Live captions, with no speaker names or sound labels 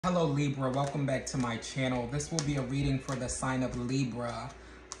Hello Libra, welcome back to my channel. This will be a reading for the sign of Libra.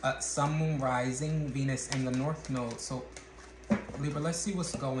 Sun, Moon, Rising, Venus, and the North Node. So Libra, let's see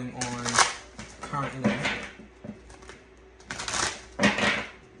what's going on currently.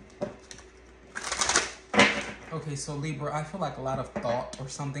 Okay, so Libra, I feel like a lot of thought or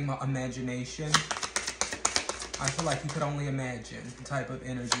something about imagination. I feel like you could only imagine the type of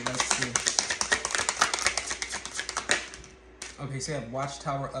energy. Let's see. Okay, so you have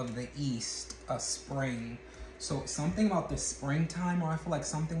Watchtower of the East, spring. So something about the springtime, or I feel like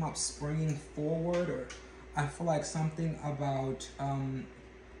something about springing forward, or I feel like something about,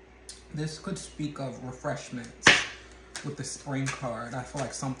 this could speak of refreshments with the spring card. I feel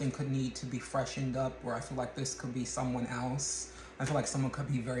like something could need to be freshened up, or I feel like this could be someone else. I feel like someone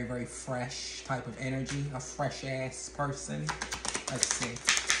could be very, very fresh type of energy, a fresh ass person. Let's see.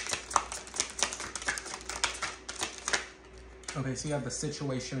 Okay, so you have the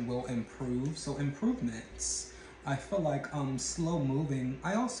situation will improve. So improvements. I feel like slow moving.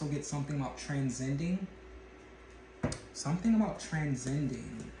 I also get something about transcending. Something about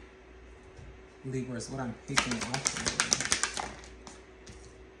transcending. Libra is what I'm picking up.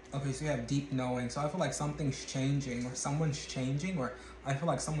 Okay, so you have deep knowing. So I feel like something's changing, or someone's changing, or I feel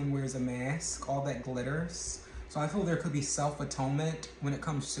like someone wears a mask, all that glitters. So I feel there could be self-atonement when it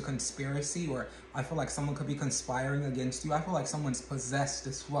comes to conspiracy, or I feel like someone could be conspiring against you. I feel like someone's possessed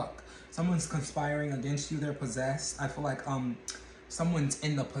as fuck. Someone's conspiring against you, they're possessed. I feel like someone's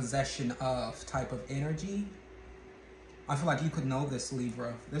in the possession of type of energy. I feel like you could know this,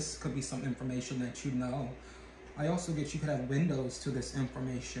 Libra. This could be some information that you know. I also get you could have windows to this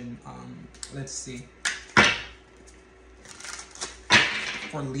information. Let's see.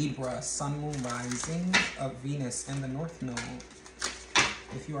 For Libra, Sun, Moon, Rising of Venus and the North Node.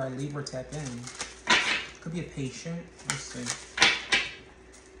 If you are a Libra, tap in. Could be a patient. Let's see.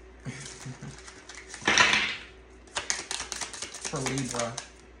 For Libra.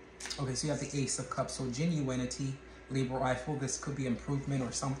 Okay, so you have the Ace of Cups. So genuinity, Libra. I feel this could be improvement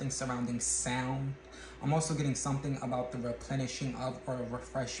or something surrounding sound. I'm also getting something about the replenishing of or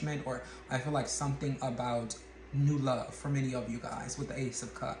refreshment, or I feel like something about new love for many of you guys with the Ace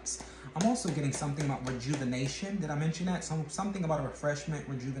of Cups. I'm also getting something about rejuvenation. Did I mention that? Something about a refreshment,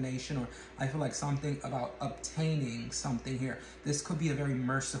 rejuvenation, or I feel like something about obtaining something here. This could be a very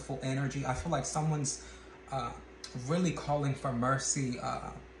merciful energy. I feel like someone's really calling for mercy,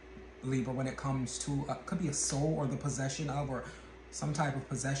 Libra, when it comes to, could be a soul or the possession of, or some type of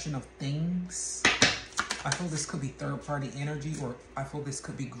possession of things. I feel this could be third-party energy, or I feel this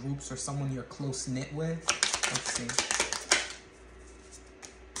could be groups or someone you're close-knit with. Let's see.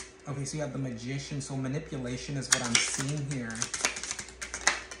 Okay, so you have the Magician. So manipulation is what I'm seeing here.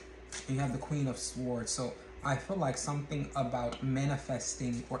 And you have the Queen of Swords. So I feel like something about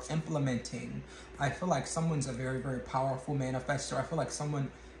manifesting or implementing. I feel like someone's a very, very powerful manifestor. I feel like someone,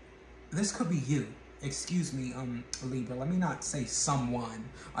 this could be you. Excuse me, Libra. Let me not say someone.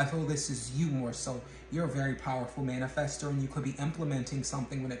 I feel this is you more so. You're a very powerful manifestor, and you could be implementing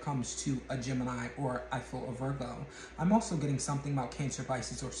something when it comes to a Gemini, or I feel a Virgo. I'm also getting something about Cancer,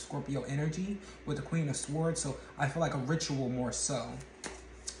 Pisces, or Scorpio energy with the Queen of Swords. So I feel like a ritual more so.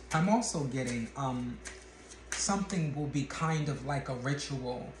 I'm also getting something will be kind of like a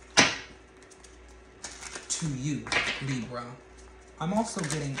ritual to you, Libra. I'm also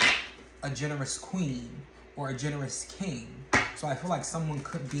getting a generous queen or a generous king. So I feel like someone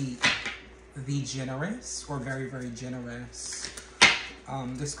could be the generous or very, very generous.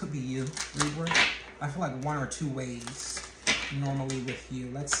 This could be you, Libra. I feel like one or two ways normally with you.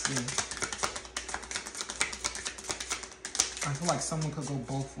 Let's see. I feel like someone could go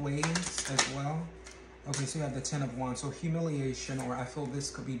both ways as well. Okay, so you have the Ten of Wands. So humiliation, or I feel this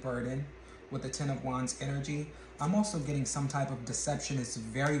could be burden with the Ten of Wands energy. I'm also getting some type of deception. It's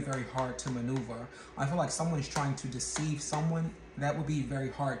very, very hard to maneuver. I feel like someone is trying to deceive someone. That would be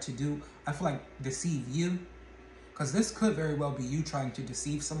very hard to do. I feel like deceive you, because this could very well be you trying to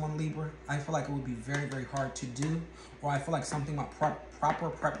deceive someone, Libra. I feel like it would be very, very hard to do. Or I feel like something about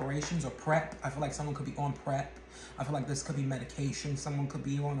proper preparations or prep. I feel like someone could be on prep. I feel like this could be medication someone could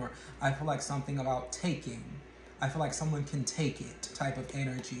be on, or I feel like something about taking. I feel like someone can take it type of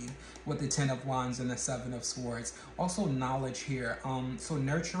energy with the Ten of Wands and the Seven of Swords. Also knowledge here. So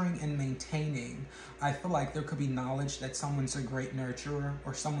nurturing and maintaining. I feel like there could be knowledge that someone's a great nurturer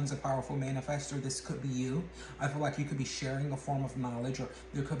or someone's a powerful manifestor. This could be you. I feel like you could be sharing a form of knowledge, or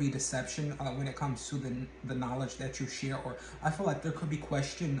there could be deception when it comes to the knowledge that you share. Or I feel like there could be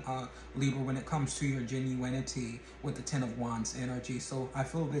question, Libra, when it comes to your genuinity with the Ten of Wands energy. So I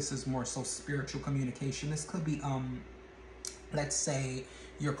feel this is more so spiritual communication. This could be let's say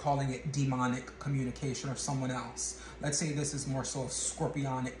you're calling it demonic communication or someone else. Let's say this is more so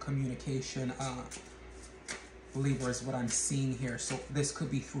scorpionic communication. Libra is what I'm seeing here. So this could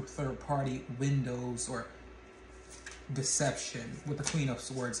be through third-party windows or deception with the Queen of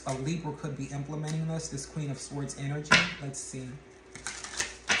Swords. A Libra could be implementing this Queen of Swords energy. Let's see.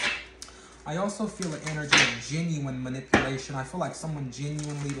 I also feel an energy of genuine manipulation. I feel like someone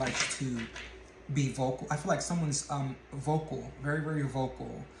genuinely likes to be vocal. I feel like someone's vocal, very, very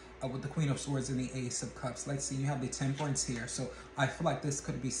vocal with the Queen of Swords and the Ace of Cups. Let's see, you have the Temperance here. So I feel like this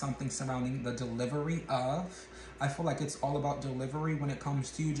could be something surrounding the delivery of. I feel like it's all about delivery when it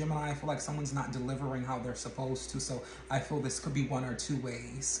comes to you, Gemini. I feel like someone's not delivering how they're supposed to. So I feel this could be one or two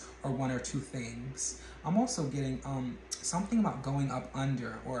ways or one or two things. I'm also getting something about going up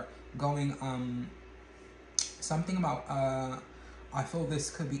under or going, something about, I feel this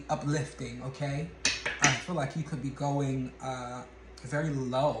could be uplifting, okay? I feel like you could be going very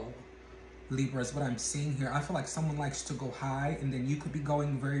low, Libra is what I'm seeing here. I feel like someone likes to go high and then you could be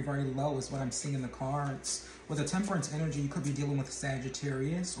going very, very low is what I'm seeing in the cards. With the Temperance energy, you could be dealing with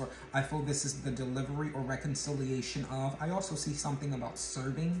Sagittarius, or I feel this is the delivery or reconciliation of. I also see something about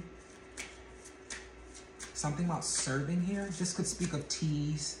serving. Something about serving here. This could speak of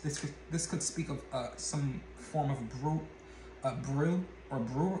teas. This could speak of some form of brew.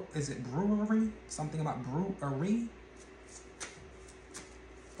 Is it brewery? Something about brewery.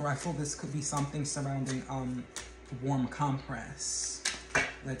 Or I feel this could be something surrounding warm compress.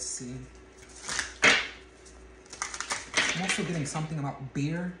 Let's see. I'm also getting something about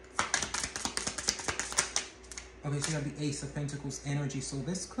beer. Okay, so you have the Ace of Pentacles energy. So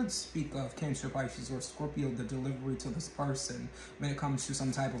this could speak of Cancer, Pisces, or Scorpio, the delivery to this person when it comes to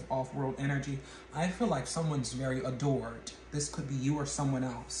some type of off-world energy. I feel like someone's very adored. This could be you or someone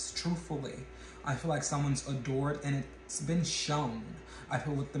else. Truthfully, I feel like someone's adored and it's been shown. I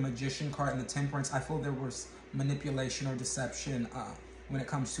feel with the Magician card and the Temperance, I feel there was manipulation or deception when it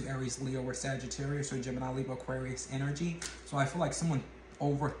comes to Aries, Leo, or Sagittarius, or Gemini, Libra, Aquarius energy. So I feel like someone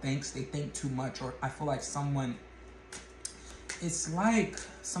overthinks, they think too much, or I feel like someone, it's like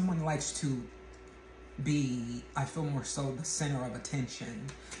someone likes to be, I feel more so the center of attention.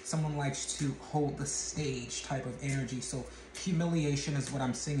 Someone likes to hold the stage type of energy. So humiliation is what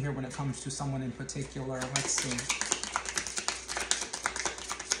I'm seeing here when it comes to someone in particular. Let's see.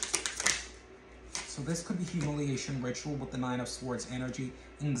 So this could be humiliation ritual with the Nine of Swords energy,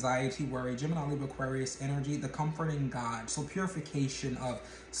 anxiety, worry, Gemini, Libra, Aquarius energy, the comforting God. So purification of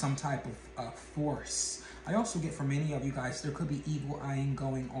some type of force. I also get for many of you guys, there could be evil eyeing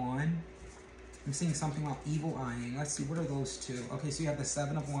going on. I'm seeing something about evil eyeing. Let's see, what are those two? Okay, so you have the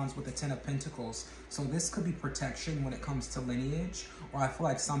Seven of Wands with the Ten of Pentacles. So this could be protection when it comes to lineage, or I feel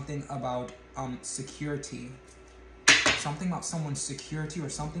like something about security. Something about someone's security, or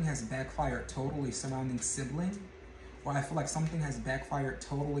something has backfired totally surrounding sibling, or I feel like something has backfired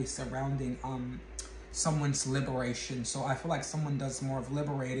totally surrounding someone's liberation. So I feel like someone does more of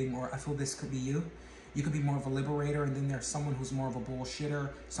liberating, or I feel this could be you. You could be more of a liberator, and then there's someone who's more of a bullshitter,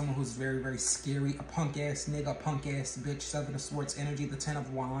 someone who's very, very scary, a punk ass nigga, a punk ass bitch, Seven of Swords energy, the Ten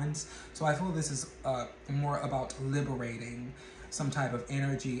of Wands. So I feel this is more about liberating some type of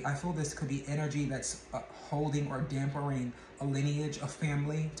energy. I feel this could be energy that's holding or dampening a lineage, a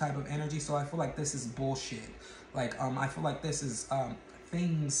family type of energy. So I feel like this is bullshit. Like, I feel like this is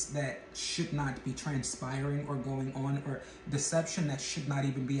things that should not be transpiring or going on, or deception that should not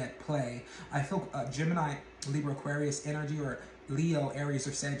even be at play. I feel Gemini, Libra, Aquarius energy, or Leo, Aries,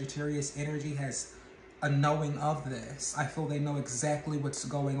 or Sagittarius energy has a knowing of this. I feel they know exactly what's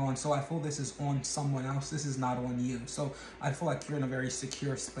going on. So I feel this is on someone else. This is not on you. So I feel like you're in a very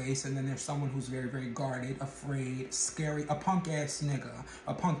secure space, and then there's someone who's very, very guarded, afraid, scary, a punk ass nigga,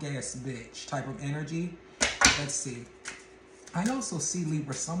 a punk ass bitch type of energy. Let's see. I also see,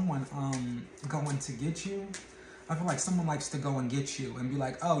 Libra, someone going to get you. I feel like someone likes to go and get you and be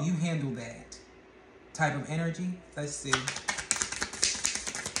like, oh, you handle that type of energy. Let's see.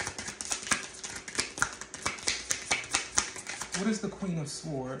 What is the Queen of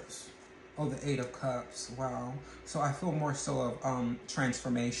Swords? Oh, the Eight of Cups. Wow. So I feel more so of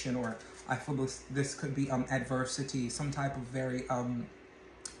transformation, or I feel this could be adversity, some type of very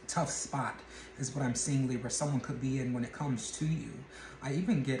tough spot is what I'm seeing, Libra. Someone could be in when it comes to you. I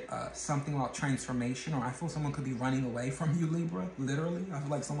even get something about transformation, or I feel someone could be running away from you, Libra. Literally, I feel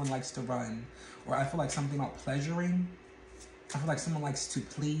like someone likes to run, or I feel like something about pleasuring. I feel like someone likes to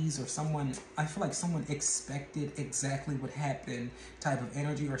please, or someone, I feel like someone expected exactly what happened type of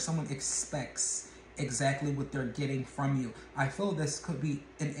energy, or someone expects exactly what they're getting from you. I feel this could be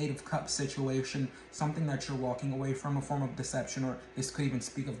an Eight of Cups situation, something that you're walking away from, a form of deception, or this could even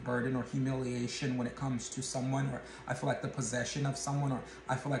speak of burden or humiliation when it comes to someone, or I feel like the possession of someone, or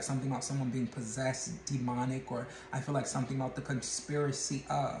I feel like something about someone being possessed, demonic, or I feel like something about the conspiracy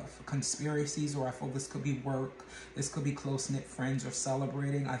of conspiracies, or I feel this could be work, this could be close-knit friends or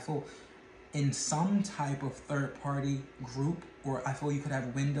celebrating. I feel in some type of third-party group, or I feel you could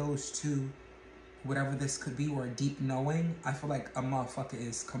have windows to whatever this could be, or a deep knowing. I feel like a motherfucker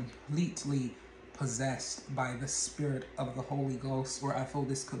is completely possessed by the spirit of the Holy Ghost, or I feel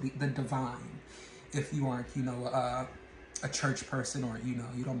this could be the divine. If you aren't, you know, a church person, or, you know,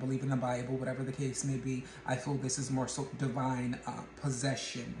 you don't believe in the Bible, whatever the case may be, I feel this is more so divine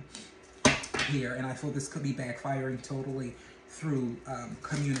possession here. And I feel this could be backfiring totally through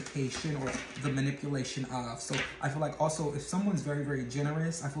communication or the manipulation of. So I feel like also if someone's very, very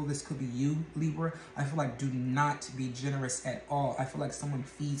generous, I feel this could be you, Libra. I feel like do not be generous at all. I feel like someone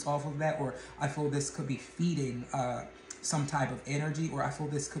feeds off of that, or I feel this could be feeding some type of energy, or I feel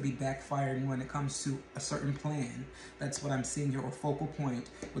this could be backfiring when it comes to a certain plan. That's what I'm seeing here, or focal point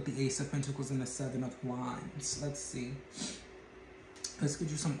with the Ace of Pentacles and the Seven of Wands. Let's see. Let's get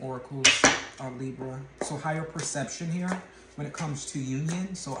you some oracles, Libra. So higher perception here when it comes to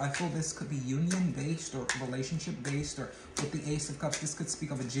union. So I feel this could be union-based or relationship-based, or with the Ace of Cups, this could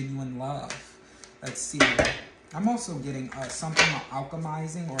speak of a genuine love. Let's see. I'm also getting something about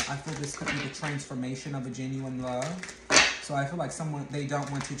alchemizing, or I feel this could be the transformation of a genuine love. So I feel like someone, they don't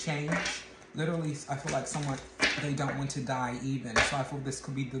want to change. Literally, I feel like someone, they don't want to die even. So I feel this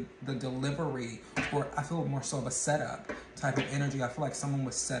could be the delivery, or I feel more so of a setup type of energy. I feel like someone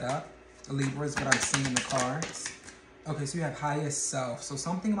was set up. Libra is what I'm seeing in the cards. Okay, so you have highest self. So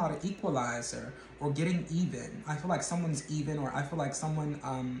something about an equalizer or getting even. I feel like someone's even, or I feel like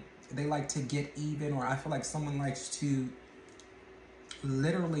someone, they like to get even, or I feel like someone likes to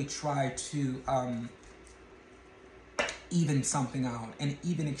literally try to even something out, an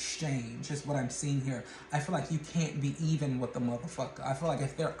even exchange is what I'm seeing here. I feel like you can't be even with the motherfucker. I feel like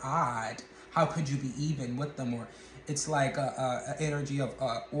if they're odd, how could you be even with them? Or it's like a energy of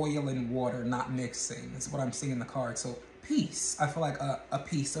oil and water not mixing. That's what I'm seeing in the card. So peace. I feel like a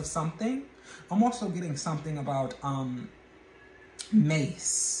piece of something. I'm also getting something about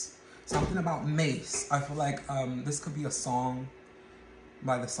mace. Something about mace. I feel like this could be a song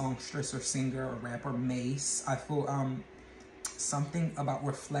by the songstress or singer or rapper Mace. I feel something about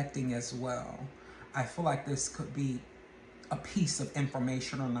reflecting as well. I feel like this could be a piece of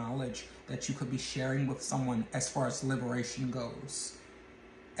information or knowledge that you could be sharing with someone as far as liberation goes,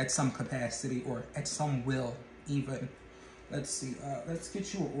 at some capacity or at some will even. Let's see, let's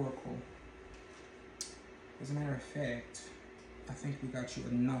get you an oracle. As a matter of fact, I think we got you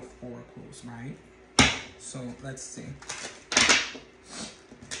enough oracles, right? So let's see.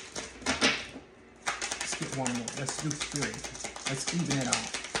 Let's get one more. Let's do 3. Let's even it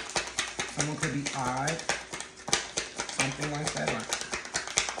out. Someone could be odd, something like that. Or...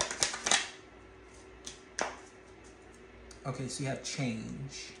 Okay, so you have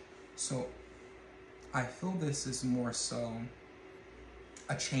change. So I feel this is more so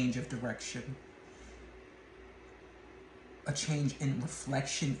a change of direction. A change in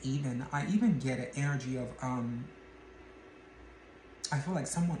reflection even. I even get an energy of, I feel like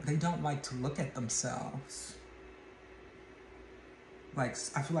someone, they don't like to look at themselves. Like,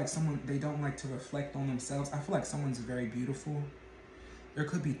 I feel like someone, they don't like to reflect on themselves. I feel like someone's very beautiful. There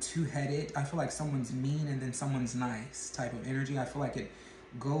could be two-headed. I feel like someone's mean and then someone's nice type of energy. I feel like it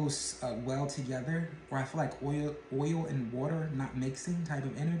goes well together. Or I feel like oil and water not mixing type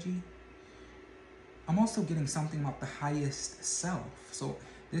of energy. I'm also getting something about the highest self. So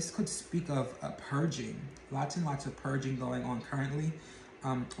this could speak of purging. Lots and lots of purging going on currently.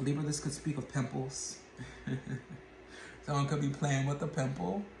 Libra, this could speak of pimples. Someone could be playing with a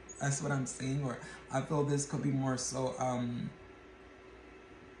pimple. That's what I'm seeing. Or I feel this could be more so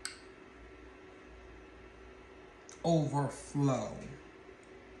overflow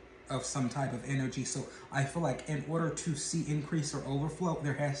of some type of energy. So I feel like in order to see increase or overflow,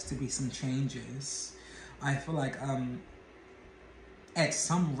 there has to be some changes. I feel like at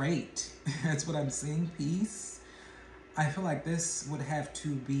some rate, that's what I'm seeing, peace. I feel like this would have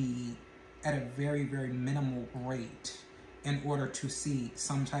to be at a very, very minimal rate in order to see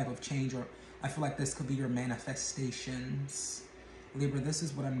some type of change. Or I feel like this could be your manifestations. Libra, this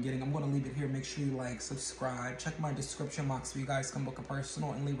is what I'm getting. I'm going to leave it here. Make sure you like, subscribe. Check my description box so you guys can book a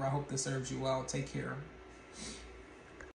personal. And Libra, I hope this serves you well. Take care.